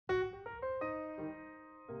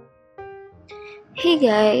Hey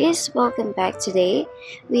guys, welcome back. Today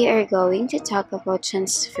we are going to talk about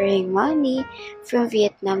transferring money from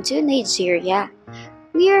Vietnam to Nigeria.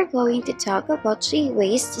 We are going to talk about 3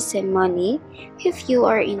 ways to send money if you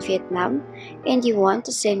are in Vietnam and you want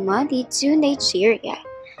to send money to Nigeria.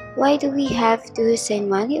 Why do we have to send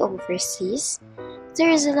money overseas?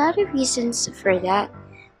 There's a lot of reasons for that.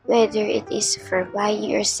 Whether it is for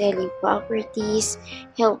buying or selling properties,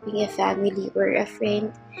 helping a family or a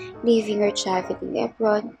friend, living or traveling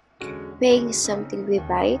abroad, paying something we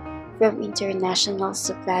buy from international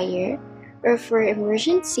supplier, or for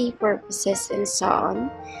emergency purposes and so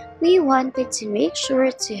on, we wanted to make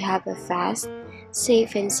sure to have a fast,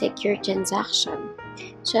 safe and secure transaction.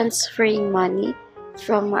 Transferring money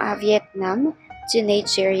from Vietnam to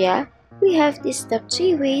Nigeria, we have these top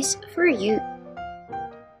 3 ways for you.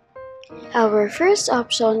 Our first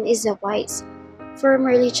option is a WISE,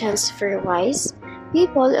 formerly TransferWise.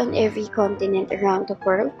 People on every continent around the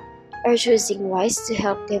world are choosing WISE to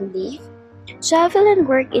help them live, travel and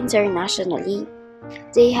work internationally.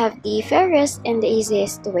 They have the fairest and the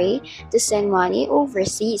easiest way to send money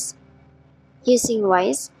overseas. Using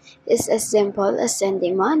WISE is as simple as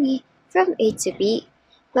sending money from A to B,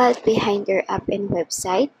 but behind their app and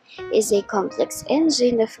website is a complex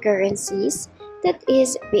engine of currencies that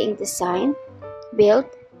is being designed,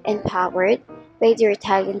 built, and powered by their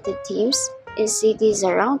talented teams in cities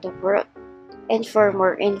around the world. And for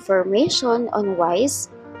more information on WISE,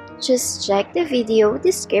 just check the video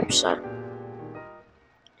description.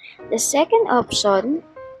 The second option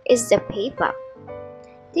is the PayPal.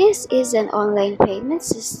 This is an online payment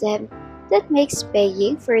system that makes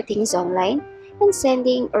paying for things online and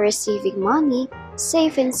sending or receiving money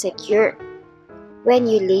safe and secure. When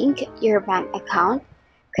you link your bank account,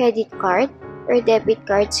 credit card, or debit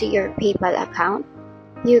card to your PayPal account,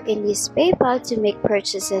 you can use PayPal to make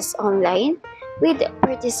purchases online with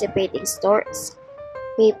participating stores.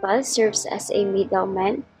 PayPal serves as a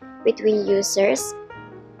middleman between users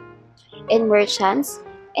and merchants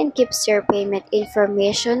and keeps your payment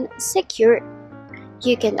information secure.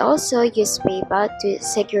 You can also use PayPal to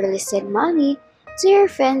securely send money to your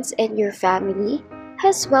friends and your family,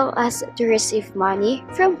 as well as to receive money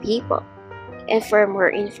from people. And for more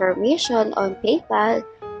information on PayPal,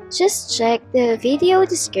 just check the video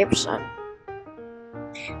description.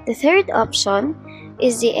 The third option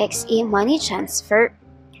is the XE Money Transfer.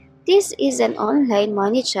 This is an online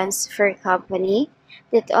money transfer company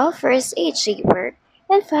that offers a cheaper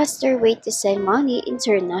and faster way to send money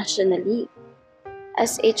internationally.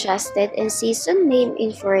 As a trusted and seasoned name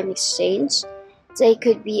in foreign exchange, they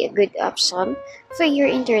could be a good option for your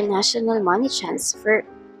international money transfer.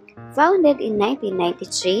 Founded in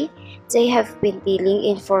 1993, they have been dealing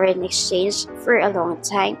in foreign exchange for a long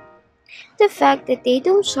time. The fact that they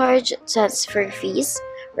don't charge transfer fees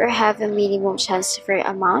or have a minimum transfer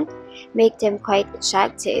amount make them quite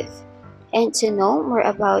attractive. And to know more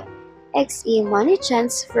about XE Money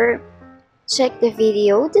Transfer, check the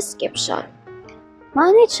video description.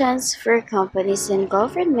 Money transfer companies and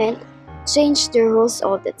government change the rules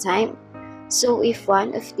all the time. So if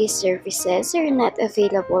one of these services are not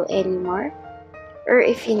available anymore, or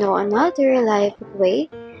if you know another reliable way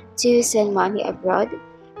to send money abroad,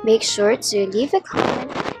 make sure to leave a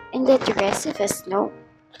comment and let the rest of us know.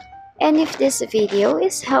 And if this video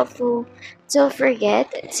is helpful, don't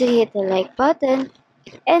forget to hit the like button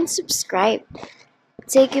and subscribe.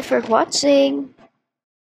 Thank you for watching.